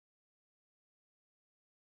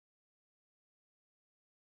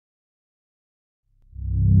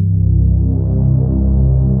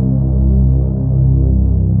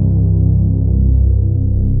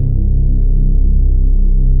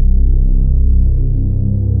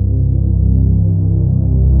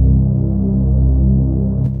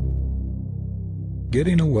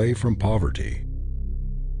away from poverty.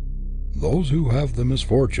 Those who have the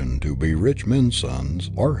misfortune to be rich men's sons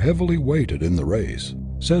are heavily weighted in the race,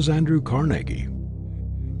 says Andrew Carnegie.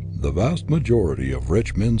 The vast majority of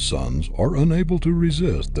rich men's sons are unable to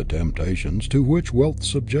resist the temptations to which wealth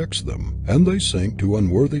subjects them, and they sink to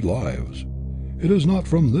unworthy lives. It is not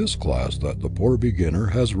from this class that the poor beginner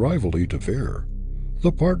has rivalry to fear.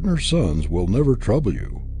 The partner's sons will never trouble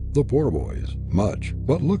you, the poor boys, much,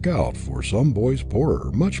 but look out for some boys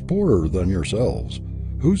poorer, much poorer than yourselves,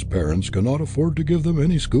 whose parents cannot afford to give them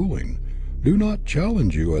any schooling, do not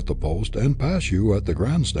challenge you at the post and pass you at the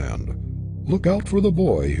grandstand. Look out for the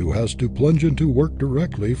boy who has to plunge into work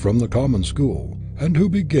directly from the common school, and who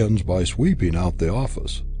begins by sweeping out the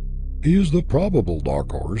office. He is the probable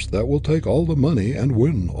dark horse that will take all the money and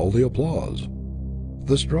win all the applause.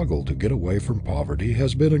 The struggle to get away from poverty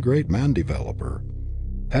has been a great man developer.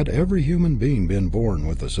 Had every human being been born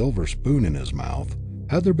with a silver spoon in his mouth,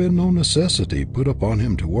 had there been no necessity put upon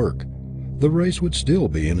him to work, the race would still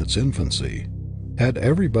be in its infancy. Had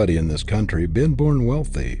everybody in this country been born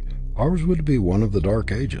wealthy, ours would be one of the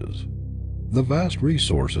dark ages. The vast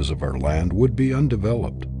resources of our land would be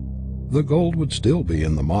undeveloped. The gold would still be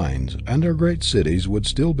in the mines, and our great cities would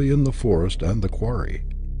still be in the forest and the quarry.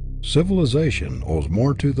 Civilization owes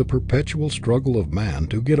more to the perpetual struggle of man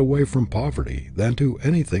to get away from poverty than to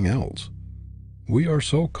anything else. We are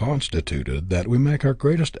so constituted that we make our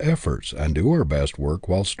greatest efforts and do our best work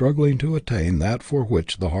while struggling to attain that for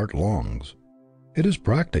which the heart longs. It is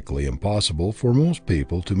practically impossible for most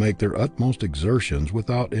people to make their utmost exertions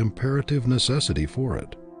without imperative necessity for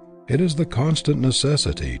it. It is the constant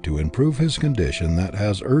necessity to improve his condition that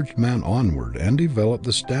has urged man onward and developed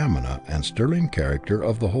the stamina and sterling character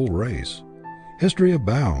of the whole race. History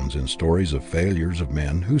abounds in stories of failures of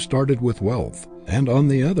men who started with wealth, and on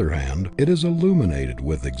the other hand, it is illuminated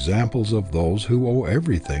with examples of those who owe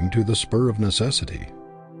everything to the spur of necessity.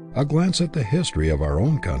 A glance at the history of our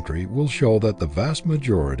own country will show that the vast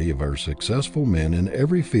majority of our successful men in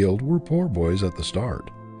every field were poor boys at the start.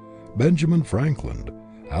 Benjamin Franklin,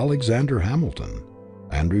 Alexander Hamilton,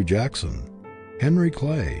 Andrew Jackson, Henry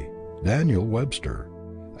Clay, Daniel Webster,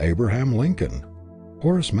 Abraham Lincoln,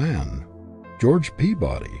 Horace Mann, George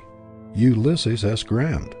Peabody, Ulysses S.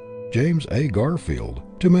 Grant, James A. Garfield,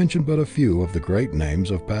 to mention but a few of the great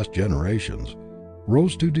names of past generations,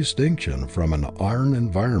 rose to distinction from an iron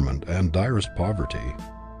environment and direst poverty.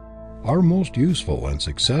 Our most useful and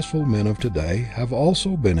successful men of today have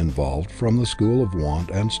also been involved from the school of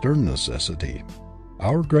want and stern necessity.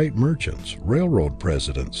 Our great merchants, railroad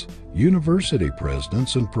presidents, university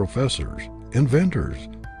presidents and professors, inventors,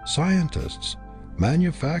 scientists,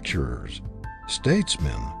 manufacturers,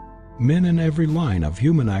 statesmen, men in every line of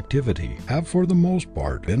human activity have for the most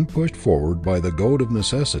part been pushed forward by the goad of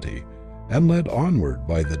necessity and led onward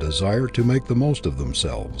by the desire to make the most of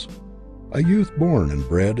themselves. A youth born and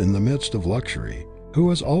bred in the midst of luxury, who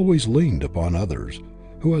has always leaned upon others,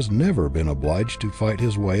 who has never been obliged to fight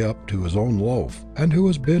his way up to his own loaf, and who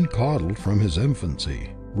has been coddled from his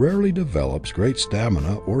infancy, rarely develops great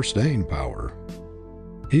stamina or staying power.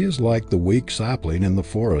 He is like the weak sapling in the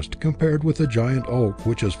forest compared with the giant oak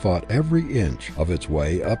which has fought every inch of its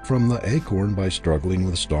way up from the acorn by struggling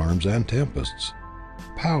with storms and tempests.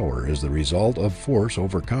 Power is the result of force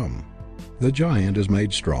overcome. The giant is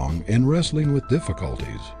made strong in wrestling with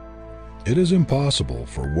difficulties. It is impossible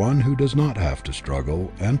for one who does not have to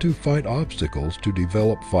struggle and to fight obstacles to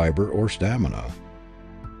develop fiber or stamina.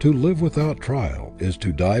 To live without trial is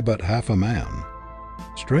to die but half a man.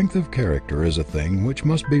 Strength of character is a thing which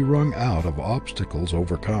must be wrung out of obstacles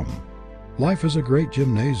overcome. Life is a great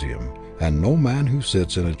gymnasium, and no man who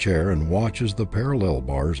sits in a chair and watches the parallel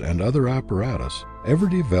bars and other apparatus ever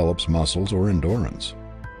develops muscles or endurance.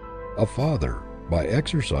 A father, by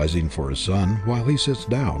exercising for his son while he sits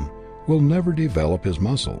down, will never develop his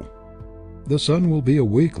muscle. The son will be a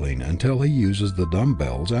weakling until he uses the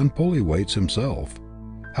dumbbells and pulley weights himself.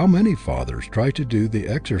 How many fathers try to do the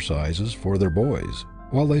exercises for their boys,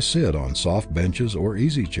 while they sit on soft benches or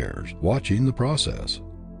easy chairs, watching the process?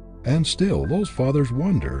 And still those fathers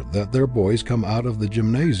wonder that their boys come out of the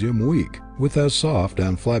gymnasium weak, with as soft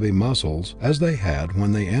and flabby muscles as they had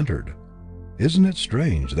when they entered. Isn't it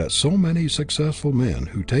strange that so many successful men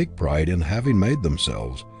who take pride in having made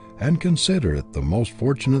themselves, and consider it the most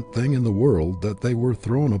fortunate thing in the world that they were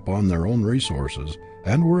thrown upon their own resources,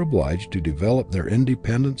 and were obliged to develop their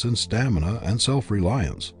independence and stamina and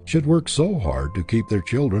self-reliance, should work so hard to keep their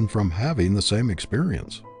children from having the same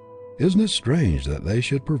experience? Isn't it strange that they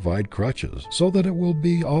should provide crutches so that it will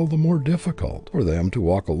be all the more difficult for them to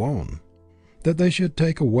walk alone? that they should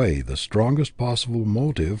take away the strongest possible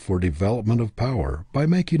motive for development of power by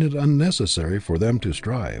making it unnecessary for them to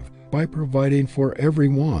strive, by providing for every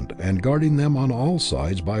want and guarding them on all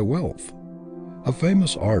sides by wealth. A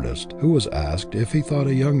famous artist, who was asked if he thought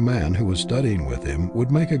a young man who was studying with him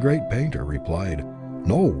would make a great painter, replied,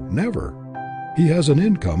 "No, never. He has an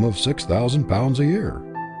income of £6,000 a year."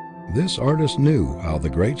 This artist knew how the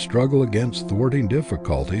great struggle against thwarting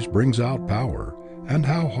difficulties brings out power, and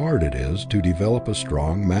how hard it is to develop a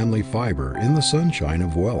strong, manly fiber in the sunshine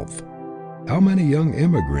of wealth. How many young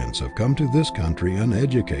immigrants have come to this country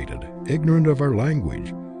uneducated, ignorant of our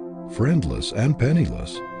language, friendless and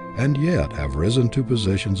penniless, and yet have risen to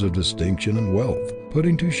positions of distinction and wealth,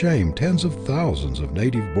 putting to shame tens of thousands of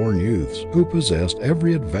native-born youths who possessed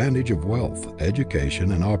every advantage of wealth,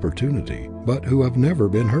 education, and opportunity, but who have never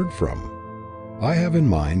been heard from. I have in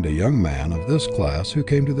mind a young man of this class who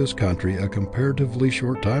came to this country a comparatively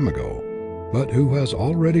short time ago, but who has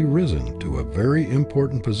already risen to a very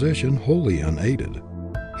important position wholly unaided.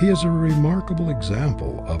 He is a remarkable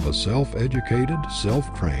example of a self-educated,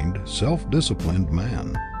 self-trained, self-disciplined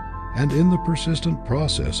man. And in the persistent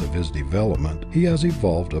process of his development, he has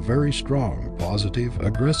evolved a very strong, positive,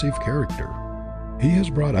 aggressive character. He has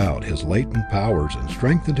brought out his latent powers and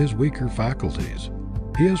strengthened his weaker faculties.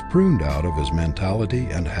 He has pruned out of his mentality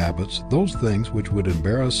and habits those things which would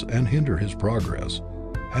embarrass and hinder his progress,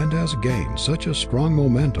 and has gained such a strong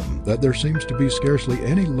momentum that there seems to be scarcely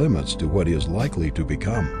any limits to what he is likely to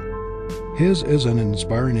become. His is an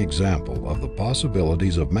inspiring example of the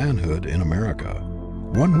possibilities of manhood in America,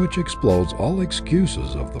 one which explodes all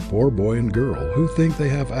excuses of the poor boy and girl who think they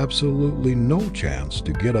have absolutely no chance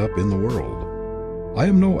to get up in the world. I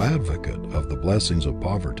am no advocate of the blessings of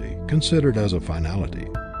poverty, considered as a finality.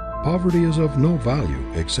 Poverty is of no value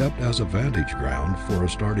except as a vantage ground for a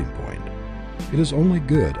starting point. It is only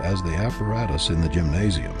good as the apparatus in the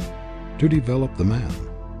gymnasium to develop the man.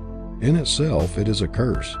 In itself it is a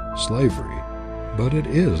curse, slavery, but it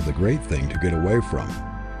is the great thing to get away from.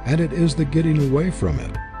 And it is the getting away from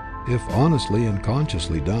it, if honestly and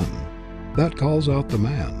consciously done, that calls out the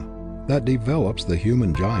man, that develops the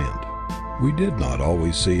human giant. We did not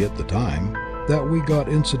always see at the time that we got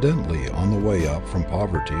incidentally on the way up from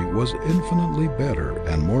poverty was infinitely better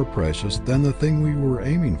and more precious than the thing we were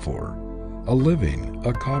aiming for, a living,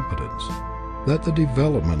 a competence, that the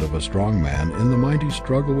development of a strong man in the mighty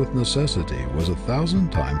struggle with necessity was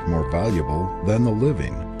 1,000 times more valuable than the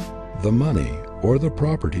living, the money, or the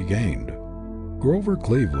property gained. Grover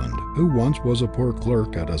Cleveland, who once was a poor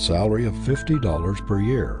clerk at a salary of $50 per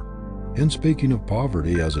year, in speaking of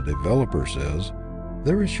poverty as a developer says,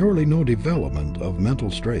 "There is surely no development of mental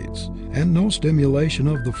straits, and no stimulation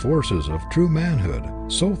of the forces of true manhood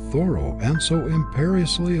so thorough and so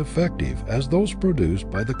imperiously effective as those produced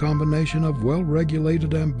by the combination of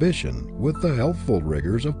well-regulated ambition with the healthful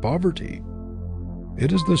rigors of poverty."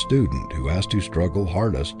 It is the student who has to struggle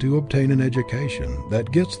hardest to obtain an education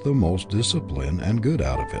that gets the most discipline and good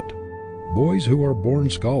out of it. Boys who are born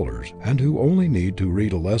scholars and who only need to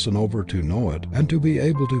read a lesson over to know it and to be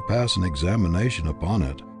able to pass an examination upon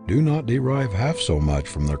it do not derive half so much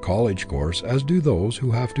from their college course as do those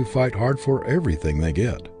who have to fight hard for everything they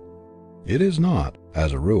get. It is not,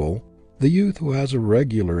 as a rule, the youth who has a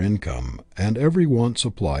regular income and every want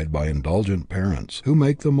supplied by indulgent parents who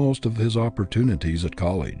make the most of his opportunities at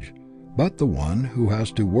college, but the one who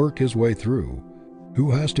has to work his way through,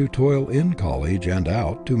 who has to toil in college and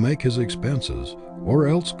out to make his expenses, or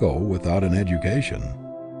else go without an education.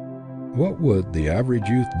 What would the average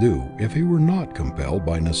youth do if he were not compelled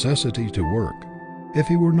by necessity to work, if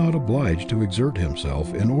he were not obliged to exert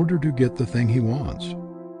himself in order to get the thing he wants?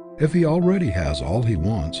 If he already has all he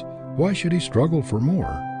wants, why should he struggle for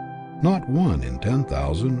more? Not 1 in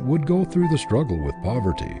 10,000 would go through the struggle with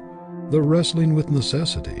poverty, the wrestling with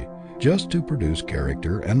necessity, just to produce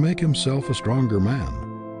character and make himself a stronger man.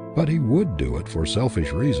 But he would do it for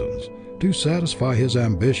selfish reasons, to satisfy his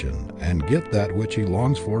ambition and get that which he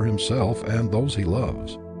longs for himself and those he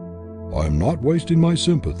loves. "I am not wasting my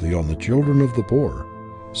sympathy on the children of the poor,"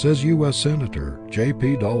 says U.S. Senator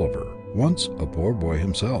J.P. Dolliver, once a poor boy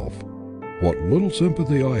himself. "What little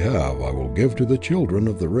sympathy I have I will give to the children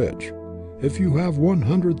of the rich. If you have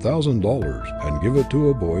 $100,000 and give it to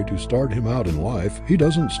a boy to start him out in life, he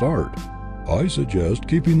doesn't start. I suggest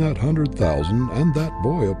keeping that 100,000 and that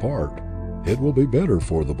boy apart. It will be better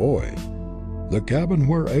for the boy. The cabin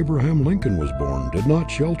where Abraham Lincoln was born did not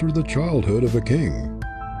shelter the childhood of a king,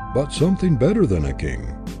 but something better than a king,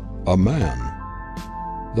 a man."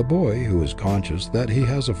 The boy who is conscious that he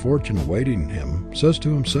has a fortune awaiting him says to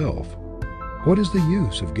himself, "What is the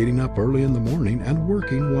use of getting up early in the morning and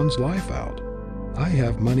working one's life out? I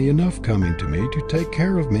have money enough coming to me to take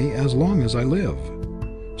care of me as long as I live.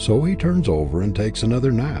 So he turns over and takes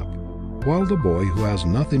another nap, while the boy who has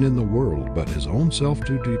nothing in the world but his own self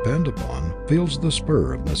to depend upon feels the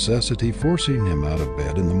spur of necessity forcing him out of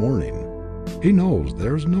bed in the morning. He knows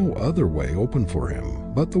there is no other way open for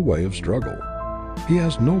him but the way of struggle. He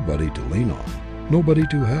has nobody to lean on, nobody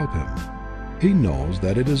to help him. He knows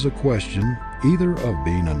that it is a question either of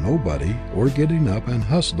being a nobody or getting up and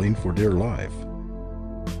hustling for dear life.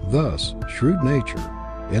 Thus, shrewd nature,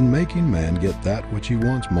 in making man get that which he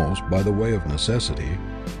wants most by the way of necessity,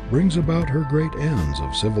 brings about her great ends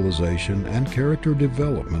of civilization and character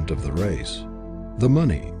development of the race. The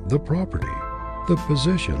money, the property, the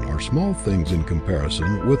position are small things in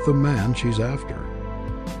comparison with the man she's after.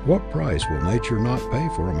 What price will nature not pay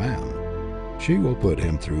for a man? She will put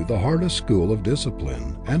him through the hardest school of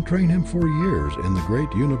discipline and train him for years in the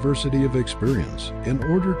great university of experience in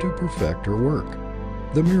order to perfect her work.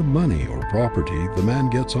 The mere money or property the man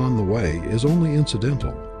gets on the way is only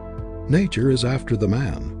incidental. Nature is after the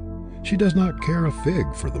man. She does not care a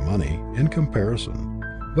fig for the money in comparison,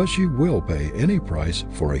 but she will pay any price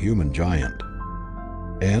for a human giant.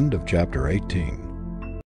 End of chapter 18.